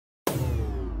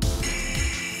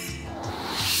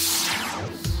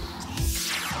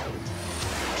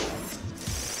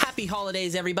Happy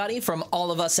holidays, everybody, from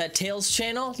all of us at Tales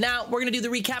Channel. Now, we're going to do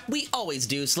the recap we always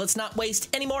do, so let's not waste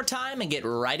any more time and get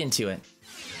right into it.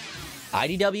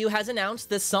 IDW has announced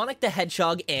the Sonic the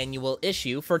Hedgehog annual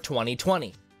issue for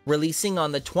 2020, releasing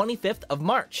on the 25th of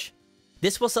March.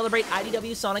 This will celebrate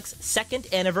IDW Sonic's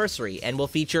 2nd anniversary and will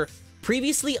feature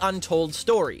previously untold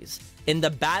stories in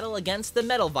the battle against the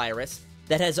metal virus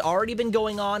that has already been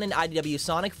going on in IDW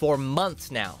Sonic for months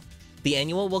now. The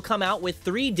annual will come out with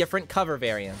 3 different cover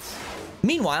variants.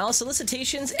 Meanwhile,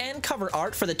 solicitations and cover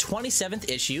art for the 27th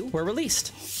issue were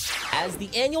released. As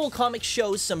the annual comic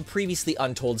shows some previously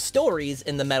untold stories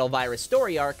in the Metal Virus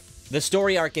story arc, the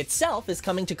story arc itself is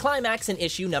coming to climax in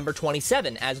issue number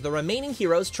 27 as the remaining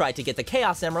heroes try to get the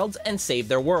Chaos Emeralds and save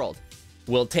their world.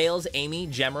 Will Tails, Amy,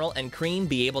 Gemerald, and Cream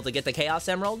be able to get the Chaos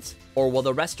Emeralds? Or will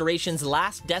the Restoration's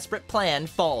last desperate plan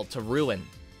fall to ruin?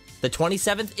 The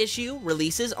 27th issue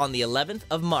releases on the 11th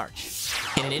of March.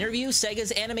 In an interview,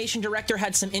 SEGA's animation director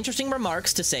had some interesting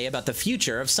remarks to say about the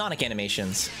future of Sonic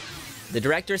animations. The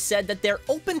director said that they're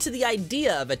open to the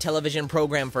idea of a television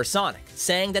program for Sonic,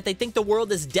 saying that they think the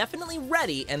world is definitely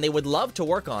ready and they would love to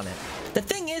work on it. The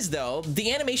thing is, though,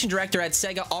 the animation director at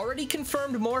SEGA already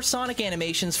confirmed more Sonic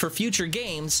animations for future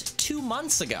games 2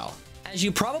 months ago. As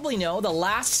you probably know, the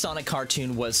last Sonic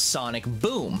cartoon was Sonic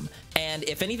Boom, and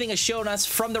if anything has shown us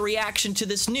from the reaction to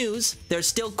this news, there's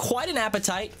still quite an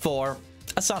appetite for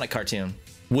a Sonic cartoon.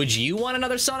 Would you want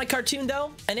another Sonic cartoon,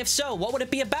 though? And if so, what would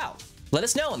it be about? Let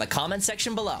us know in the comment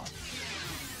section below.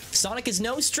 Sonic is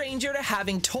no stranger to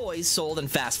having toys sold in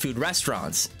fast food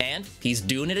restaurants, and he's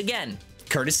doing it again,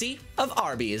 courtesy of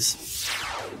Arby's.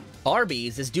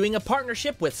 Arby's is doing a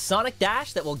partnership with Sonic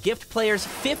Dash that will gift players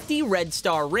 50 Red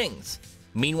Star rings.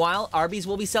 Meanwhile, Arby's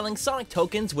will be selling Sonic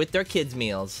tokens with their kids'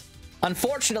 meals.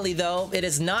 Unfortunately, though, it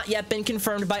has not yet been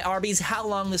confirmed by Arby's how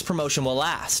long this promotion will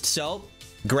last, so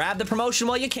grab the promotion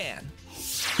while you can.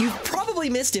 You've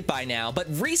probably missed it by now, but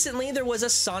recently there was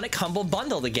a Sonic Humble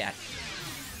Bundle to get.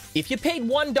 If you paid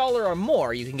 $1 or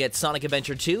more, you can get Sonic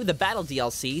Adventure 2, the Battle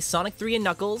DLC, Sonic 3 and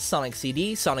Knuckles, Sonic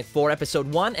CD, Sonic 4 Episode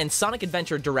 1, and Sonic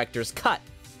Adventure Director's Cut.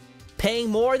 Paying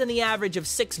more than the average of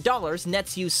 $6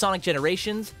 nets you Sonic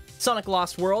Generations, Sonic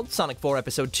Lost World, Sonic 4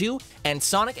 Episode 2, and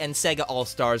Sonic and Sega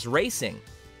All-Stars Racing.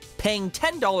 Paying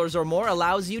 $10 or more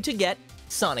allows you to get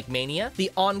Sonic Mania,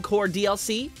 the Encore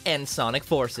DLC, and Sonic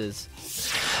Forces.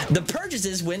 The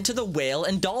purchases went to the Whale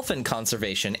and Dolphin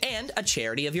Conservation and a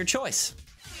charity of your choice.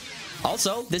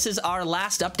 Also, this is our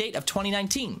last update of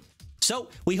 2019. So,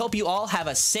 we hope you all have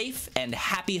a safe and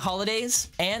happy holidays,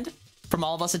 and from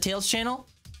all of us at Tales Channel,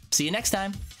 see you next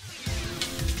time.